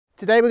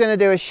Today we're going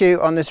to do a shoot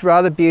on this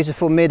rather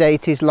beautiful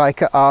mid-80s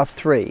Leica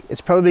R3.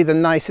 It's probably the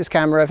nicest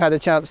camera I've had a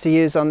chance to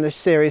use on this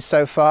series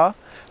so far.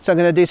 So I'm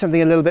going to do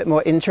something a little bit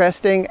more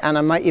interesting, and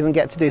I might even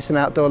get to do some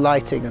outdoor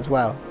lighting as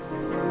well.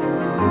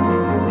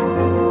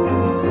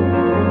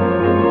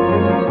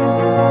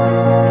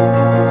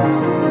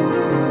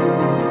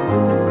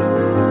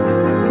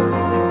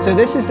 So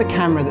this is the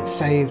camera that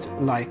saved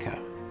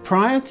Leica.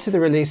 Prior to the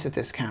release of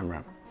this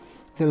camera,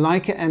 the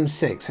Leica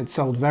M6 had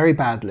sold very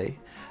badly,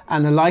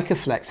 and the Leica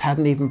Flex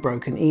hadn't even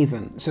broken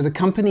even, so the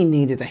company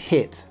needed a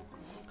hit.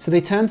 So they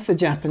turned to the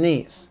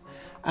Japanese,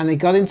 and they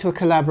got into a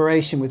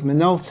collaboration with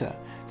Minolta,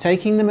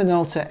 taking the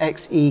Minolta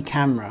XE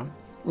camera,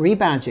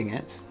 rebadging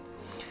it,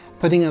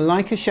 putting a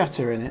Leica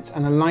shutter in it,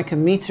 and a Leica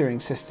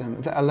metering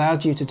system that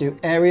allowed you to do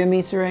area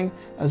metering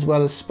as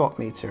well as spot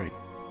metering.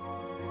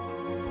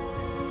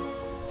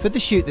 For the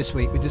shoot this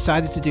week, we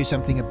decided to do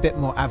something a bit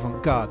more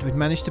avant-garde. We'd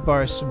managed to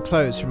borrow some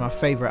clothes from our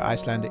favourite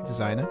Icelandic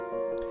designer.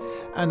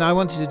 And I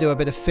wanted to do a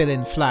bit of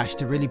fill-in flash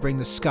to really bring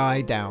the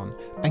sky down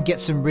and get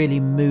some really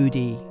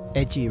moody,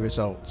 edgy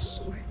results.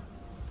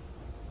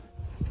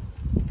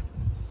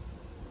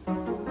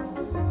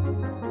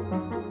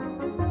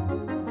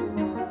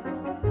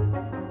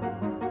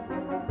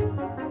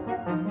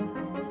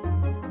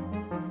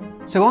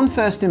 So on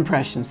first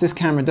impressions, this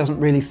camera doesn't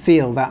really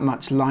feel that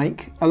much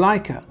like a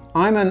Leica.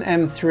 I'm an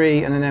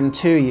M3 and an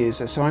M2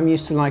 user, so I'm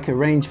used to Leica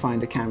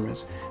rangefinder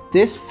cameras.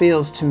 This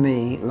feels to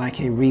me like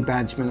a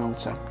rebadged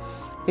Minolta.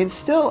 It's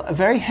still a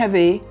very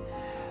heavy,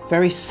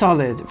 very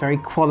solid, very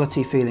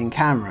quality feeling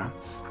camera.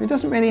 It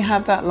doesn't really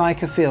have that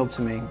Leica feel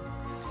to me.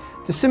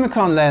 The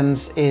Sigrun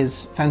lens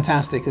is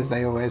fantastic, as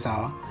they always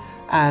are,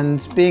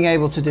 and being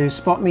able to do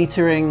spot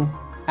metering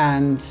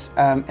and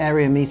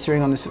area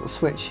metering on this little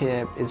switch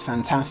here is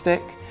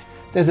fantastic.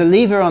 There's a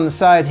lever on the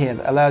side here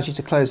that allows you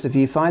to close the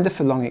viewfinder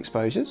for long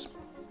exposures.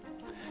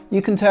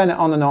 You can turn it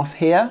on and off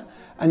here,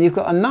 and you've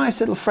got a nice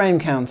little frame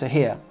counter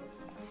here.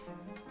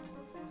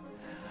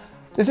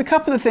 There's a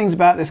couple of things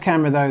about this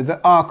camera though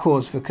that are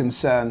cause for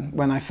concern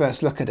when I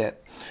first look at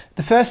it.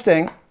 The first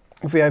thing,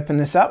 if we open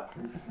this up,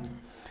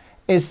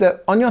 is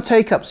that on your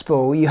take-up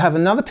spool you have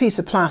another piece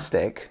of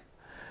plastic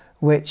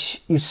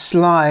which you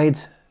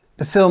slide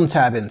the film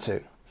tab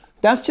into.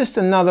 That's just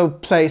another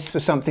place for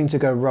something to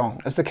go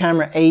wrong. As the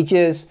camera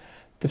ages,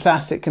 the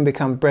plastic can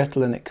become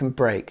brittle and it can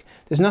break.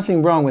 There's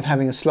nothing wrong with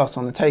having a slot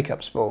on the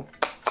take-up spool.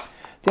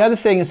 The other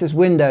thing is this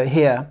window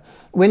here.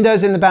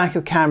 Windows in the back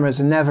of cameras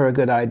are never a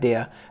good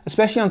idea,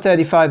 especially on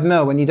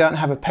 35mm when you don't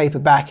have a paper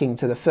backing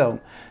to the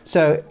film.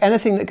 So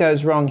anything that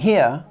goes wrong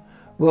here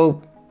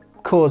will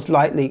cause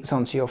light leaks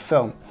onto your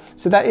film.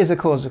 So that is a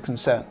cause of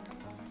concern.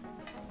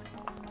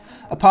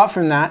 Apart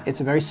from that, it's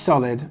a very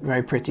solid,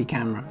 very pretty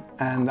camera,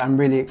 and I'm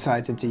really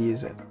excited to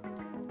use it.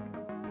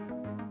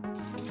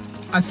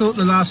 I thought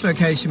the last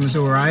location was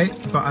alright,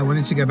 but I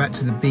wanted to go back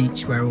to the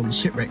beach where all the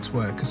shipwrecks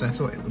were because I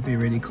thought it would be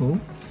really cool.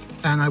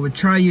 And I would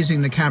try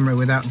using the camera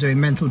without doing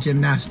mental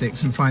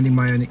gymnastics and finding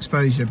my own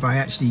exposure by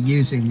actually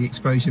using the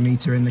exposure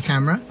meter in the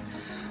camera.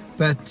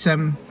 But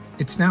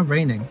it's now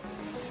raining.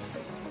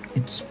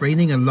 It's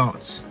raining a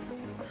lot.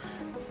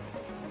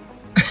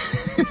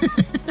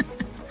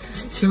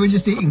 So we're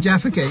just eating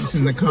Jaffa cakes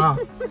in the car.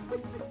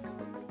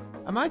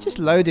 Am I just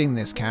loading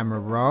this camera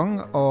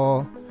wrong,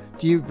 or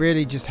do you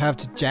really just have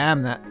to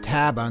jam that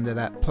tab under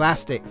that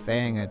plastic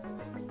thing and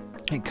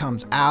it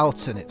comes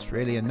out and it's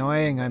really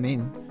annoying? I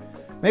mean,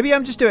 maybe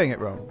I'm just doing it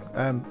wrong.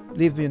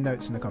 Leave me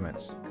notes in the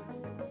comments.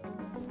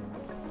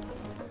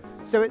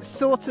 So it's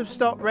sort of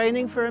stopped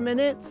raining for a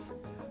minute,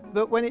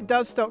 but when it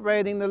does stop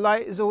raining, the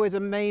light is always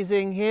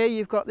amazing. Here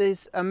you've got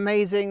these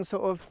amazing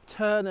sort of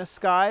Turner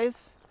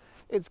skies.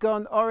 It's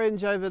gone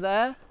orange over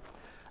there,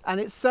 and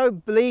it's so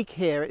bleak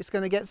here, it's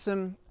going to get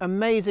some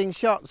amazing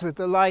shots with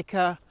the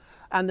Leica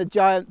and the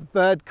giant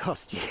bird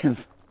costume.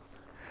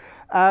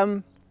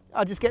 I'll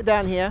just get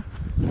down here.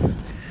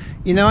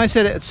 You know, I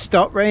said it had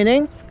stopped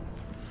raining.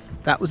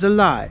 That was a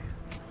lie.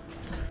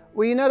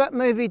 Well, you know that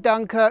movie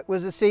Dunkirk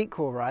was a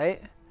sequel,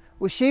 right?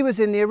 Well, she was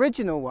in the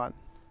original one.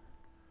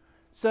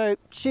 So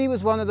she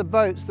was one of the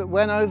boats that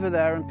went over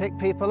there and picked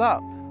people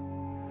up.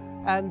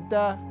 And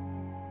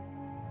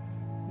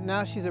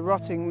now she's a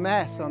rotting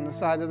mess on the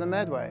side of the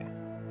Medway.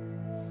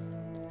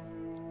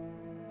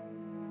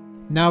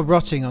 Now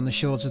rotting on the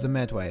shores of the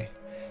Medway,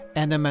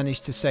 Enna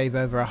managed to save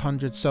over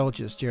 100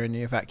 soldiers during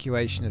the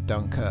evacuation of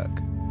Dunkirk.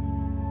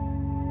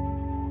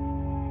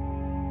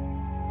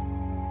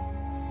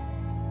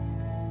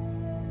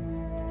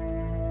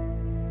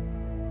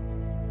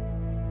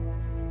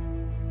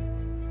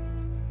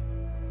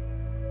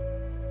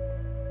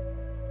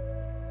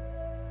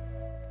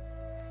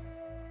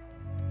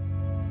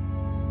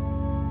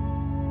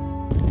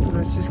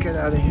 Let's just get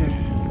out of here.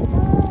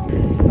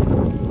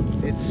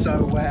 It's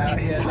so wet out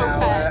here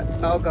now.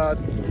 Oh god.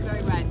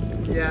 Very wet.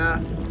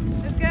 Yeah.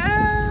 Let's go.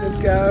 Let's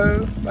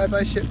go. Bye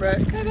bye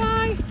shipwreck. Bye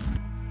bye.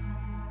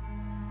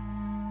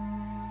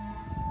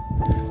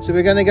 So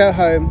we're going to go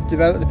home,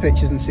 develop the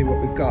pictures and see what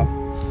we've got.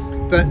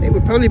 but it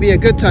would probably be a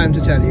good time to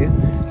tell you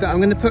that I'm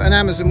going to put an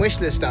Amazon wish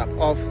list up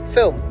of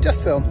film,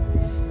 just film.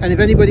 And if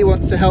anybody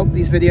wants to help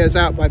these videos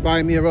out by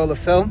buying me a roll of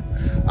film,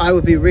 I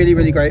would be really,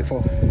 really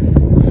grateful.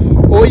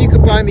 Or you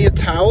could buy me a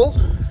towel,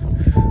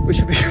 which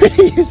would be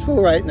really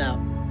useful right now.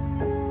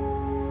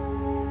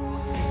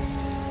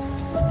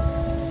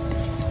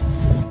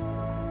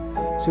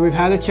 So we've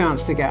had a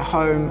chance to get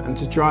home and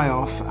to dry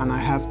off, and I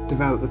have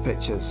developed the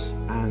pictures,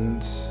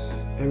 and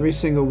every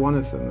single one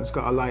of them has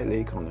got a light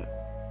leak on it.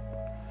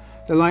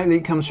 The light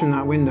leak comes from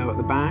that window at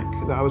the back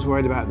that I was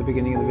worried about at the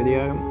beginning of the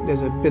video.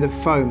 There's a bit of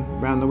foam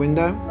around the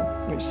window,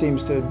 which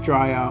seems to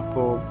dry up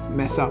or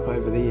mess up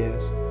over the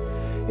years.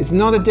 It's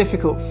not a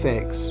difficult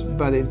fix,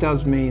 but it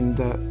does mean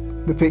that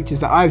the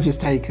pictures that I've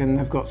just taken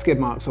have got skid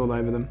marks all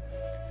over them.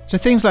 So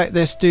things like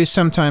this do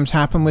sometimes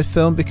happen with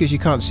film because you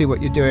can't see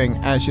what you're doing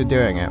as you're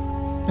doing it.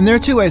 And there are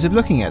two ways of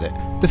looking at it.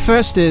 The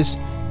first is,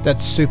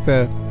 that's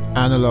super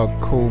analog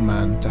cool,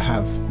 man, to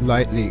have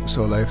light leaks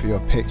all over your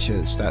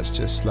pictures. That's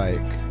just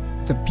like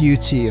the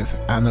beauty of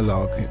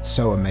analog. It's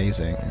so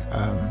amazing.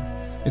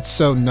 It's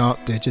so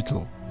not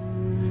digital.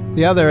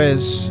 The other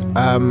is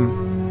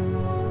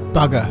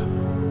bugger.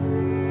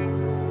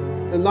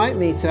 The light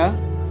meter,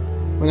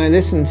 when I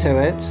listened to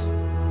it,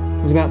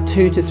 was about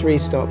 2 to 3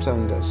 stops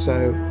under,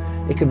 so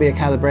it could be a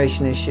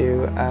calibration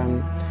issue.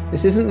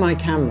 This isn't my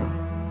camera,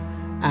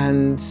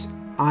 and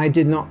I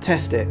did not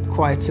test it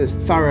quite as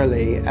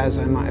thoroughly as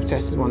I might have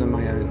tested one of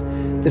my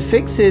own. The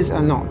fixes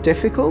are not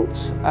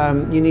difficult.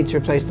 You need to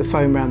replace the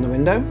foam around the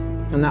window,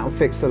 and that will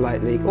fix the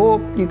light leak, or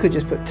you could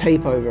just put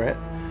tape over it.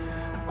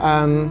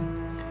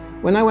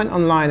 When I went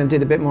online and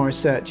did a bit more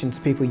research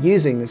into people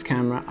using this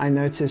camera, I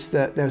noticed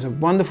that there's a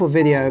wonderful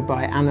video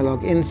by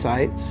Analog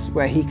Insights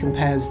where he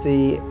compares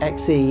the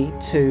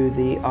XE to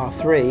the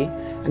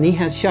R3, and he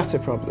has shutter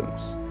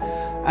problems.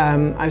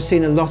 I've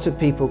seen a lot of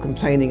people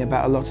complaining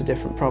about a lot of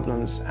different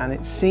problems, and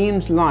it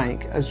seems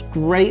like, as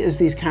great as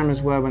these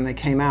cameras were when they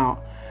came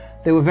out,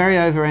 they were very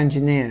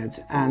over-engineered,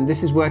 and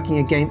this is working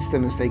against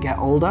them as they get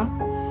older.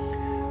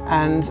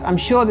 And I'm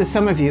sure there's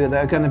some of you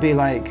that are going to be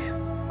like,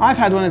 I've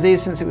had one of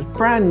these since it was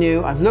brand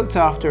new, I've looked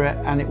after it,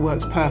 and it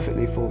works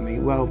perfectly for me.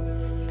 Well,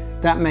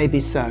 that may be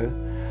so,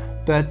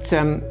 but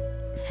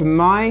for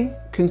my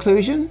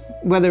conclusion,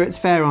 whether it's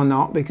fair or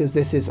not, because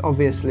this is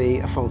obviously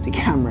a faulty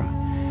camera,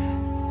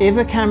 if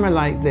a camera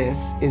like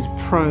this is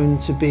prone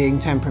to being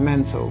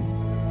temperamental,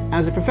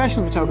 as a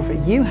professional photographer,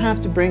 you have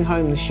to bring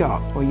home the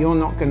shot or you're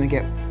not going to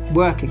get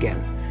work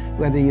again.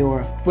 Whether you're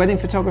a wedding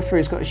photographer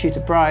who's got to shoot a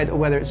bride or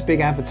whether it's a big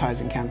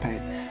advertising campaign.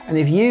 And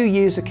if you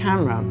use a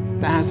camera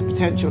that has the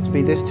potential to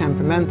be this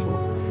temperamental,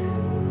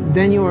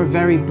 then you're a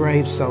very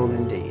brave soul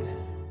indeed.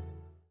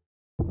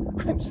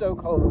 I'm so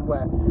cold and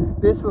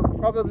wet. This would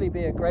probably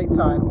be a great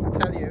time to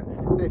tell you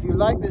that if you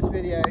like this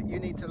video, you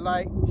need to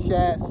like,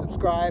 share,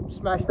 subscribe,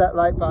 smash that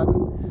like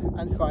button,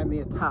 and find me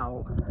a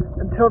towel.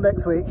 Until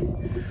next week,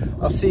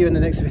 I'll see you in the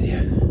next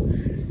video.